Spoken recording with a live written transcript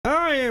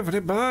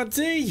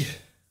Everybody,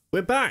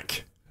 we're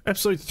back.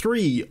 Episode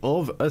 3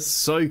 of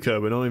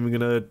Ahsoka. We're not even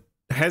gonna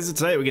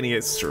hesitate. We're gonna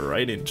get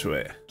straight into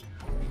it.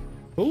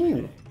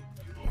 Ooh.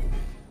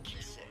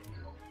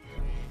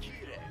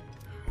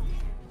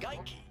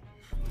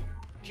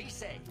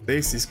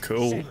 This is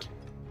cool.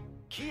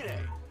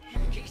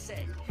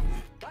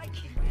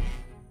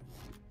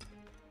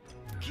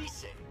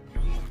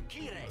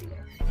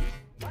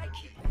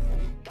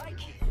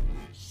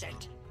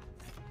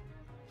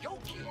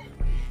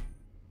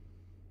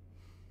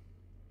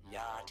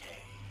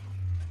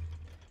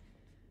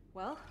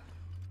 Well?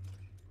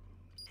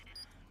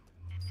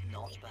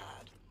 Not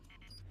bad,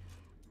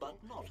 but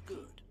not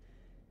good.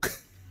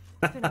 It's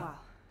been a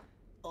while.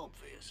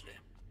 Obviously.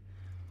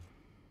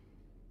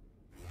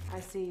 I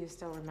see you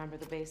still remember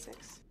the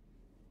basics.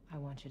 I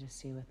want you to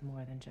see with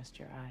more than just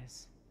your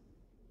eyes.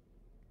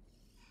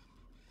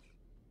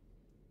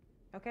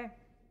 Okay.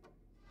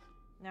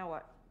 Now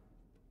what?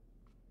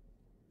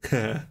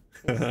 Sit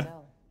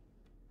still.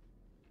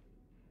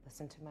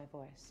 Listen to my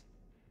voice.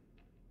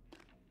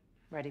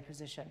 Ready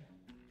position.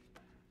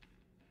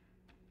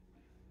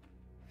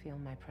 Feel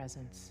my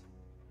presence.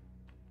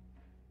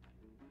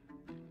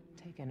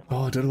 Take an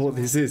Oh, I don't know what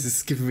this is. This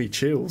is giving me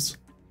chills.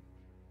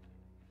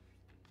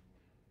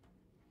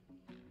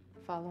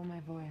 Follow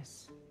my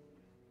voice.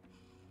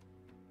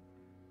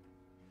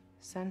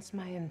 Sense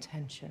my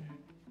intention.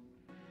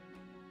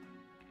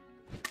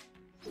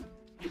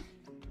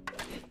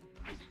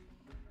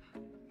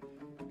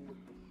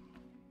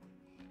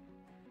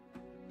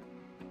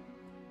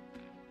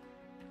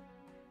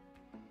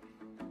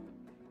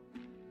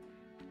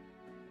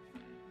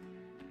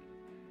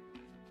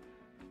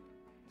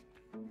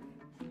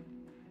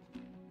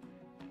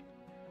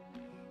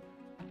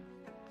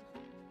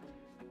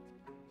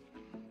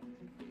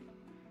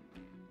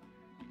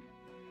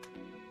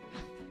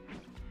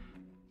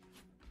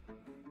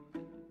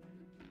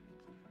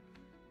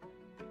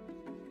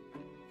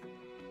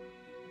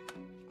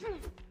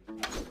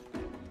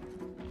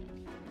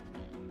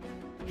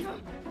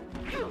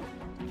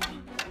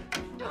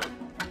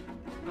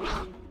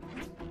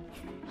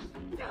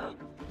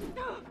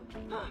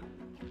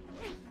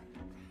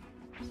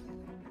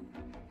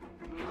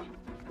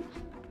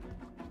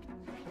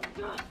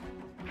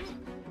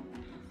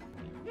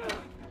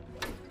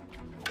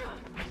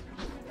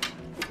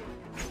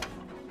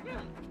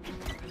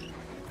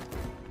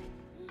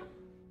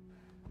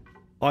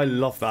 I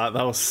love that.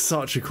 That was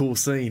such a cool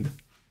scene.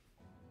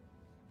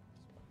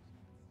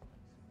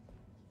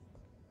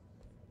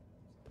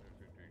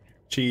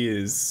 She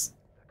is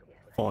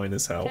fine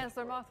as hell.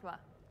 Chancellor Mothma.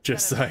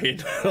 Just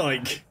saying,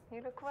 like.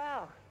 You look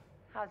well.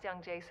 How's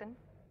young Jason?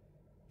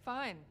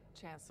 Fine,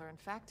 Chancellor. In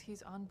fact,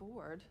 he's on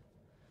board.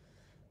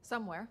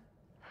 Somewhere.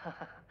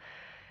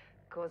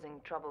 Causing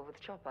trouble with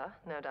Chopper,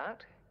 no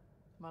doubt.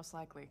 Most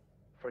likely.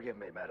 Forgive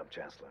me, Madam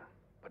Chancellor,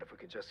 but if we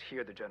could just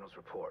hear the General's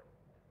report,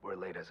 we're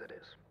late as it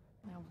is.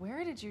 Now,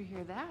 where did you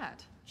hear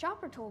that?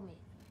 Chopper told me.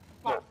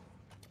 I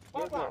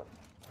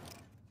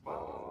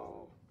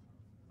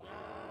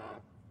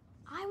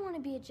want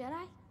to be a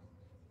Jedi.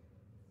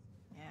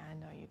 Yeah, I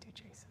know you do,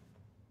 Jason.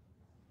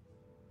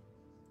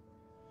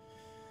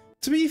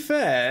 To be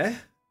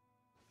fair,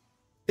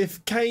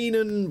 if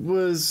Kanan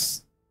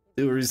was,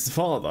 or his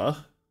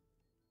father,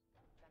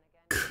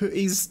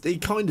 he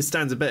kind of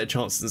stands a better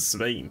chance than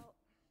Sabine,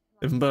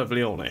 if I'm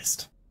perfectly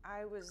honest.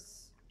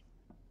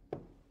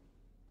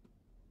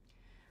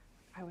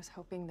 I was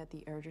hoping that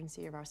the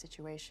urgency of our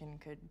situation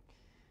could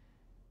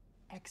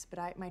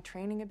expedite my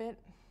training a bit.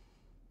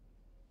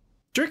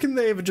 Do you reckon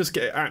they ever just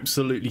get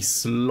absolutely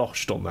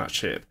sloshed on that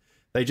ship?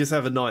 They just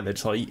have a night and they're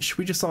just like, should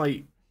we just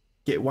like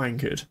get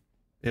wankered?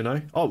 You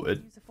know? I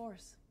would. Use the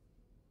Force.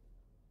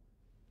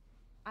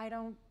 I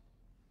don't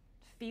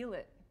feel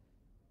it.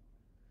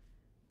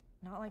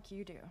 Not like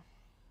you do.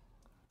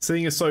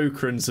 Seeing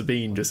Ahsoka and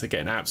Sabine just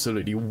getting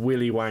absolutely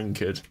willy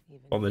wankered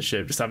on the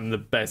ship, just having the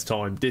best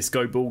time,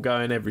 disco ball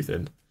going,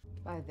 everything.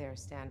 By their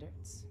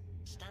standards.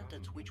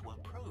 Standards which were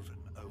proven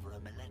over a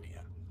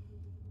millennia.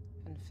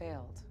 And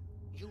failed.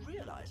 You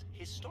realize,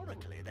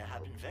 historically, there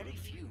have been very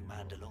few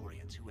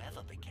Mandalorians who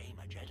ever became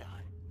a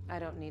Jedi. I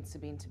don't need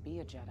Sabine to be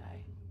a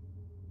Jedi.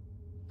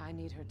 I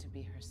need her to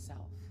be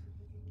herself.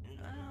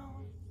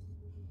 Well,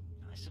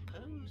 I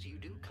suppose you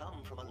do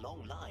come from a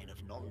long line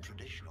of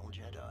non-traditional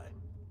Jedi.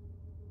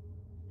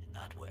 In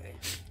that way,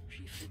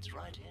 she fits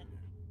right in.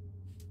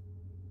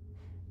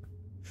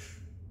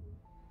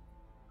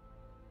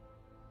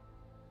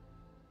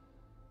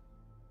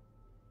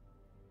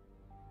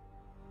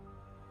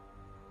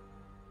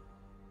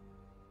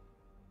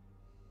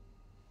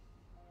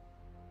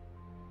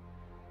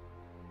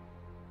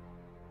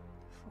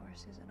 The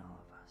Force is in all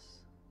of us.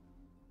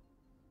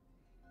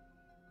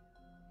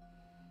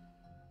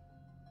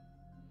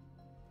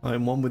 I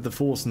am one with the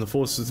Force and the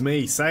Force is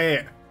me. Say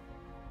it.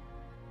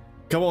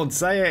 Come on,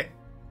 say it.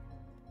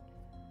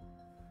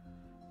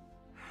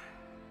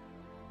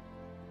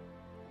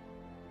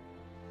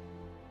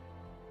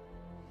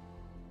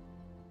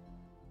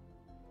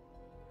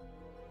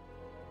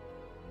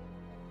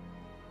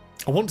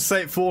 I want to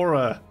say it for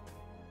her.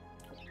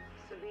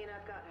 Sabine,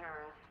 I've got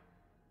Hera.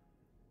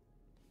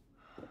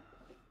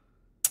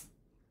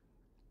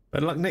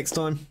 Better luck next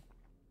time.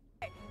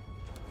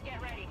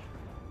 Get ready.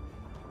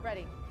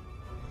 Ready.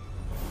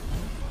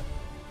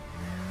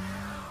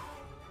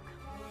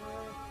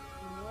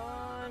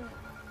 One.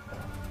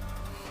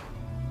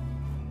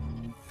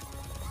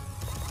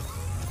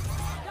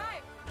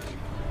 Dive!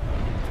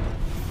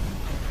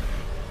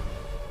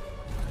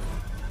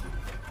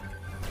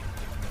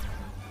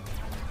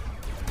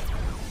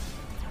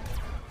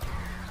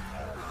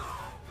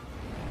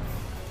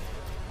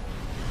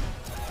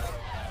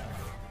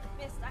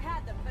 Missed. I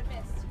had them, but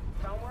missed.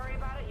 Don't worry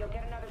about it. You'll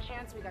get another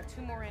chance. We got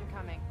 2 more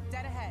incoming.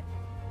 Dead ahead.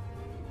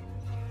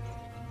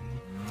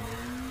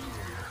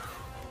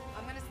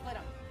 I'm gonna split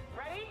them.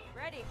 Ready?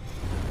 Ready.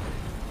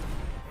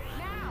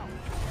 Now!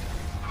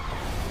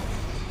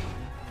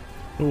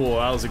 Oh,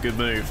 that was a good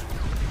move.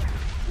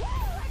 Woo! I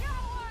got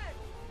one!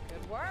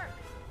 Good work.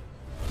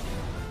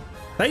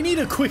 They need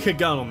a quicker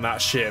gun on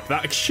that ship.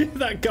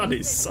 That gun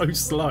is so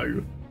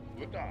slow.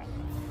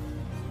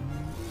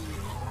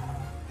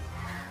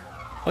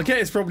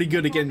 Okay, it's probably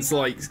good against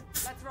like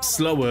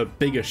slower,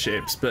 bigger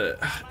ships, but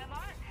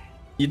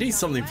you need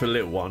something for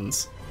little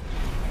ones.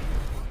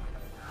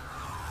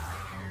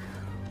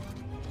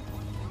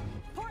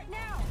 Port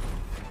now!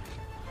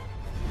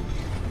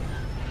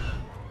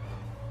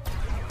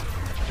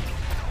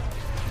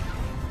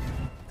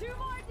 Two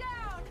more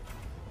down!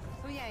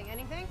 Yang,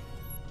 anything?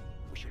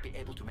 We should be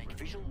able to make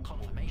visual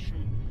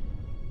confirmation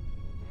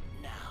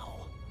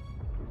now.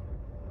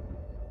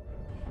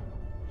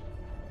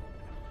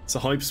 It's a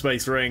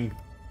hyperspace ring.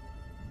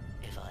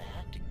 If I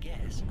had to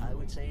guess, I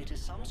would say it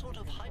is some sort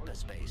of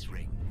hyperspace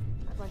ring.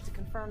 I'd like to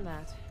confirm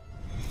that.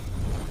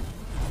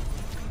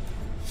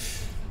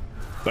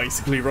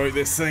 Basically wrote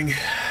this thing.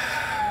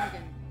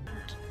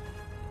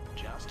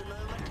 Just a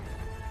moment.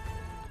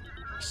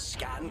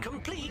 Scan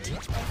complete.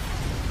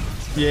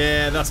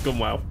 Yeah, that's gone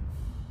well.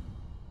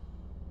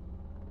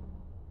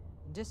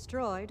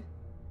 Destroyed.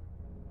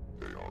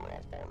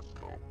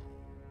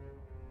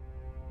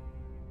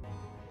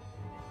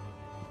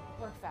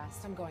 Work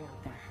fast. I'm going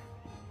out there.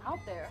 Out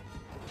there?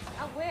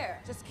 Out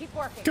where? Just keep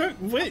working. Go,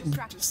 where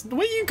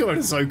you going,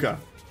 Ahsoka?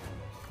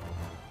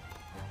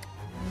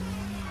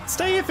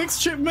 Stay here, fix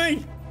ship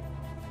me.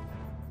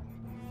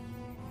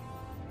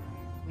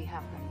 We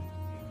have them.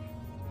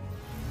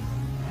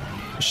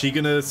 Is she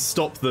gonna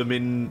stop them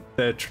in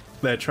their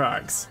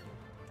tracks,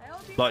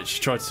 like she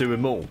tried to do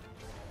with Maul?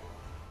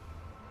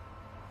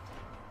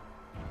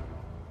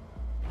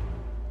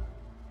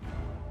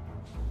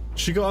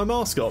 She got her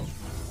mask on.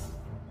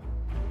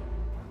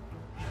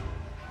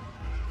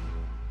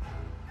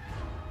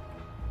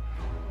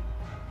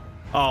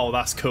 Oh,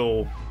 that's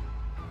cool.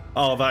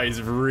 Oh, that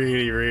is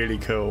really, really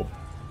cool.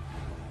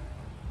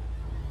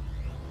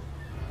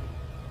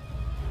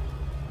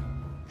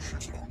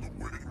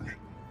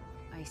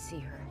 I see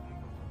her.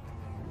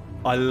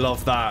 I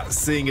love that.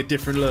 Seeing a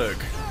different look.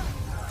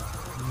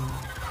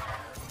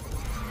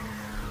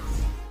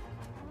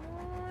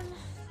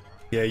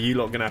 Yeah, you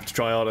lot gonna have to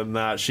try harder than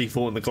that. She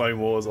fought in the Clone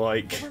Wars,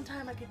 like. One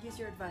time I could use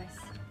your advice.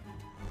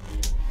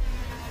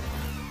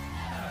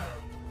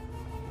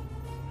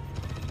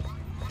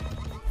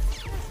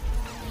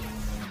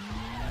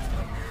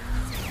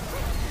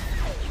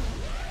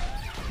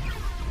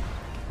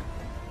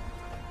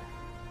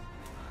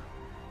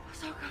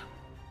 Ahsoka.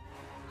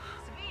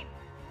 Sabine!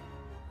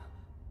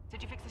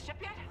 Did you fix the ship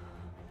yet?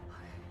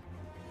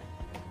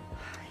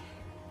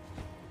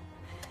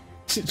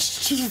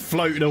 Just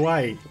floating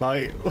away,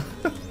 like.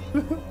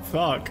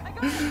 Fuck. I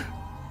got it!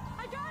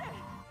 I got it!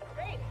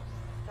 Great.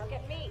 Don't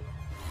get me.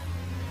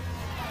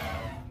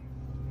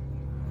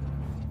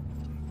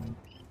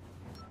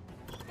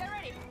 Get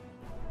ready!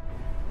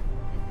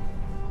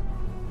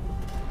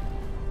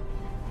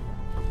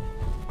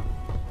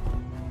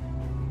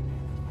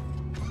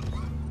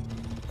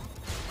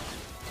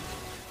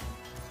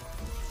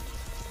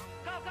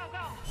 Go, go,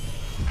 go!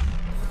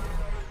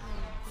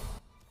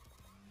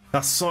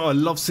 That's so. I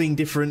love seeing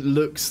different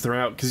looks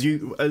throughout because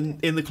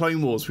in the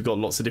Clone Wars we got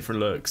lots of different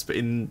looks, but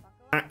in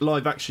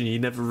live action you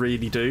never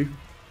really do.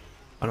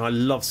 And I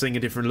love seeing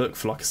a different look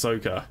for like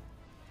Ahsoka.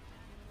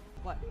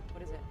 What?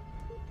 What is it?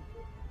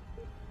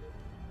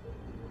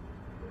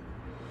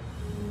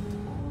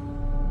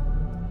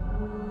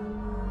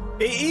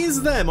 It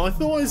is them. I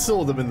thought I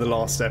saw them in the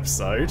last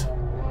episode.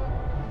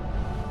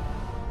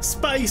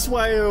 Space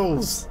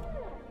whales.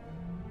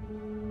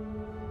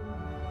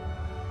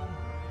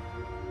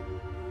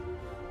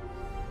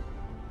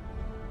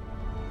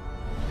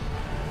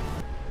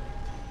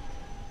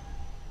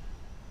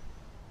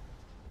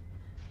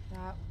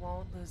 That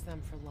won't lose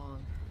them for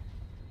long.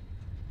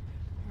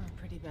 We're in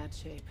pretty bad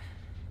shape.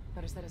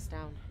 Better set us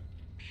down.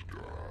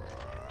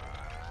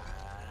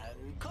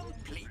 And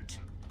complete.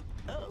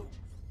 Oh,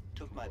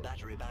 took my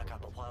battery back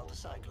up a while to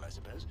cycle, I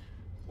suppose.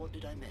 What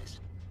did I miss?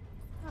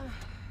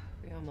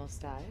 We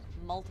almost died.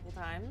 Multiple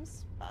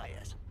times. Ah,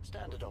 yes,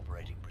 standard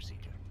operating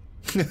procedure.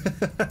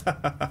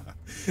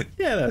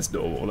 Yeah, that's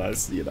normal.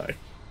 That's, you know.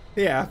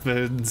 It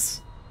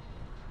happens.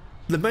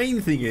 The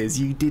main thing is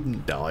you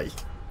didn't die.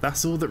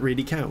 That's all that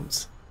really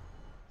counts.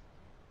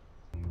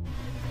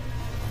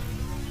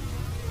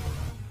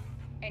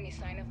 Any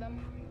sign of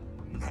them?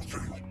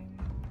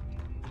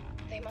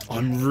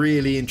 I'm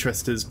really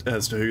interested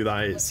as to who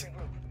that is.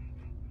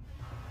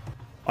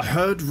 I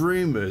heard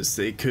rumours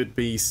that it could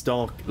be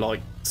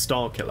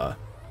Starkiller,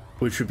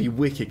 which would be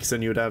wicked because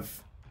then you would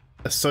have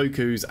Ahsoka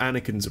who's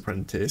Anakin's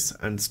apprentice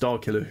and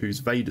Starkiller who's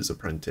Vader's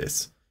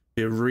apprentice.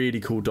 Be a really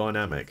cool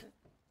dynamic.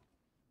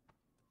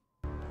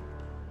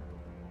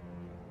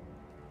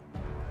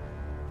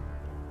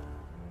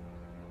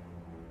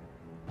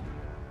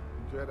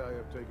 The Jedi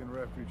have taken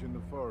refuge in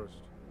the forest.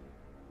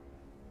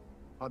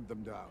 Hunt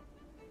them down.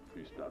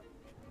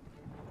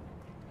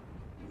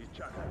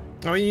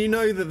 I mean, you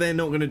know that they're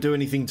not going to do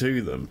anything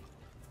to them.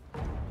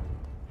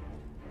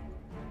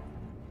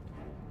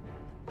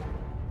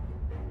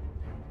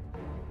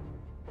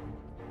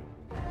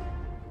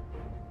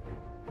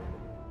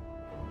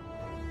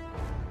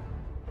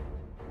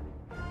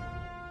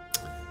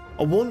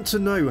 I want to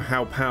know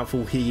how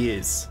powerful he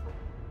is.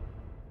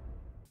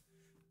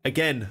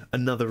 Again,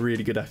 another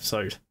really good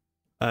episode.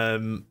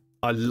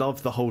 I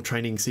love the whole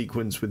training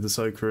sequence with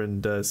Ahsoka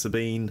and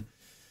Sabine.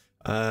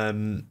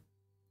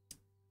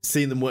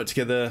 Seeing them work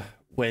together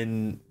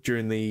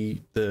during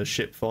the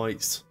ship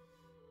fights.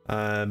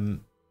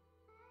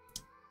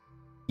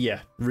 Yeah,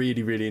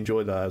 really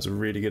enjoyed that. It was a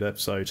really good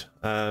episode.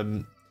 I'm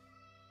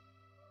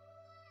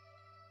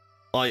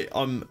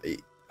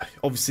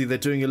obviously they're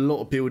doing a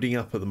lot of building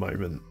up at the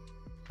moment,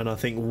 and I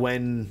think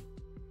when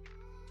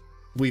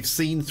we've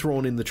seen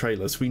Thrawn in the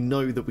trailers, we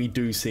know that we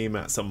do see him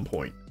at some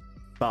point,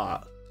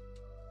 but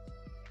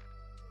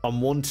I'm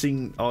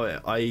wanting.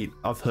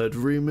 I've heard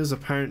rumors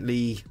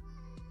apparently.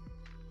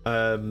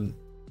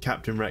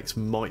 Captain Rex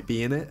might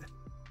be in it.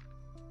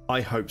 I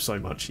hope so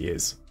much he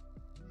is.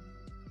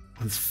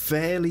 I'm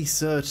fairly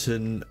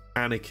certain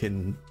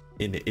Anakin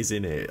is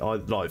in it. I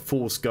like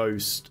Force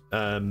Ghost,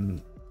 or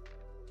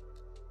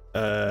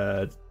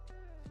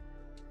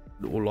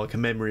like a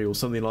memory or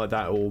something like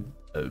that. Or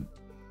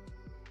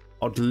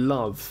I'd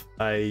love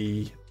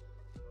a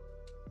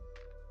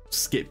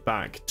skip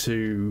back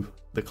to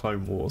the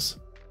Clone Wars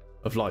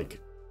of like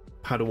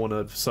Padawan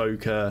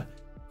Ahsoka,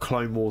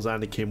 Clone Wars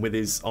Anakin with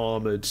his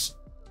armored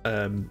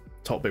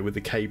top bit with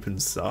the cape and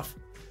stuff.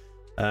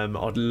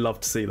 I'd love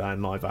to see that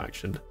in live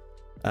action.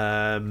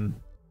 But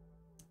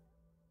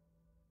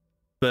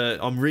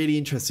I'm really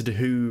interested in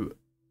who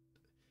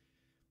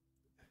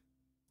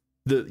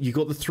you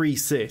got the 3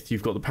 Sith,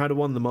 you've got the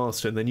Padawan, the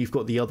Master, and then you've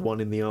got the other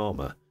one in the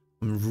armor.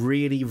 I'm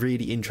really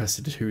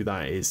interested in who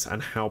that is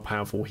and how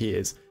powerful he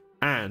is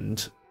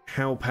and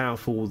how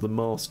powerful the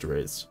Master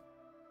is.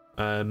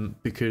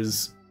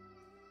 Because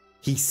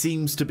he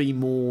seems to be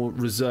more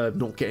reserved,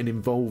 not getting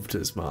involved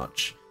as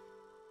much.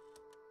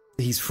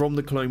 He's from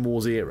the Clone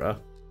Wars era.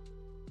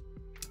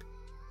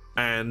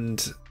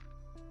 And,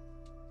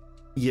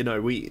 you know,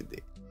 we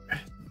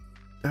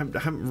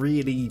haven't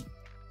really...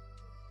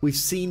 We've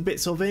seen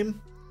bits of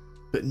him,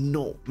 but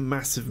not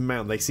massive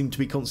amount. They seem to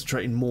be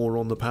concentrating more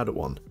on the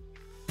Padawan.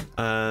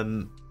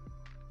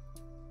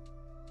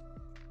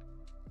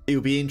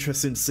 It'll be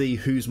interesting to see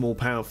who's more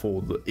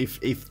powerful. If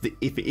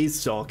it is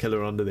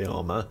Starkiller under the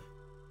armor,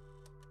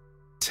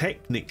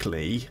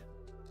 technically,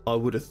 I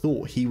would have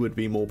thought he would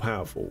be more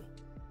powerful.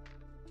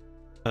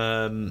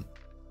 But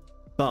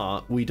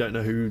we don't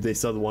know who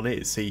this other one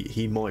is.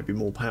 He might be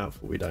more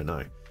powerful. We don't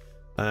know.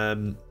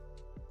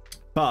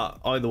 But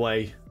either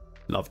way,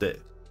 loved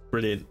it.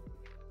 Brilliant.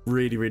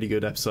 Really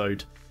good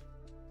episode.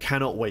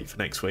 Cannot wait for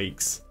next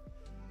week's.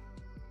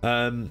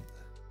 I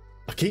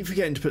keep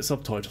forgetting to put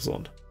subtitles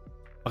on.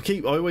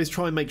 I always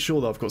try and make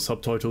sure that I've got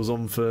subtitles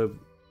on for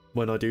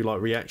when I do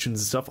like reactions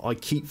and stuff. I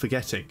keep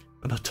forgetting,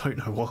 and I don't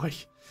know why.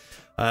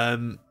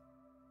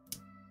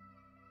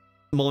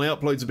 My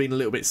uploads have been a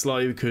little bit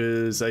slow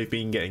because they've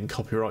been getting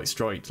copyright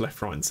striked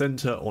left, right and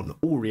centre on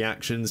all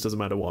reactions. Doesn't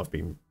matter what I've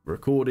been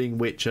recording.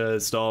 Witcher,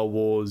 Star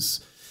Wars,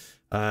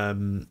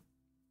 all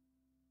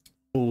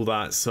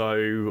that.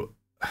 So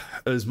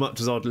as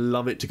much as I'd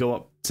love it to go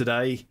up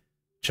today,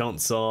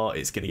 chances are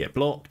it's going to get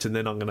blocked, and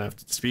then I'm going to have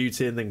to dispute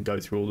it and then go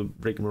through all the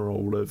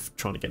rigmarole of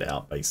trying to get it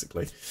up,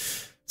 basically.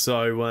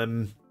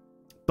 So,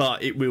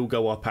 but it will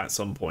go up at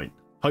some point.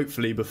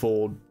 Hopefully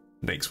before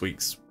next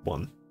week's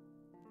one.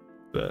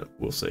 But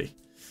we'll see.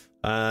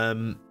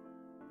 And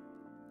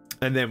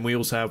then we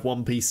also have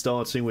One Piece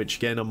starting, which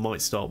again I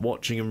might start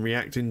watching and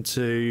reacting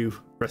to.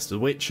 Rest of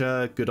The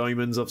Witcher, Good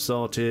Omens I've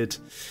started.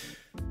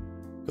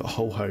 Got a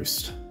whole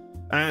host.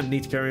 And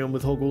need to carry on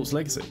with Hogwarts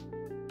Legacy,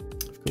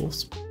 of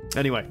course.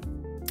 Anyway,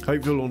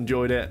 hope you all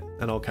enjoyed it,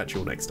 and I'll catch you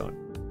all next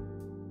time.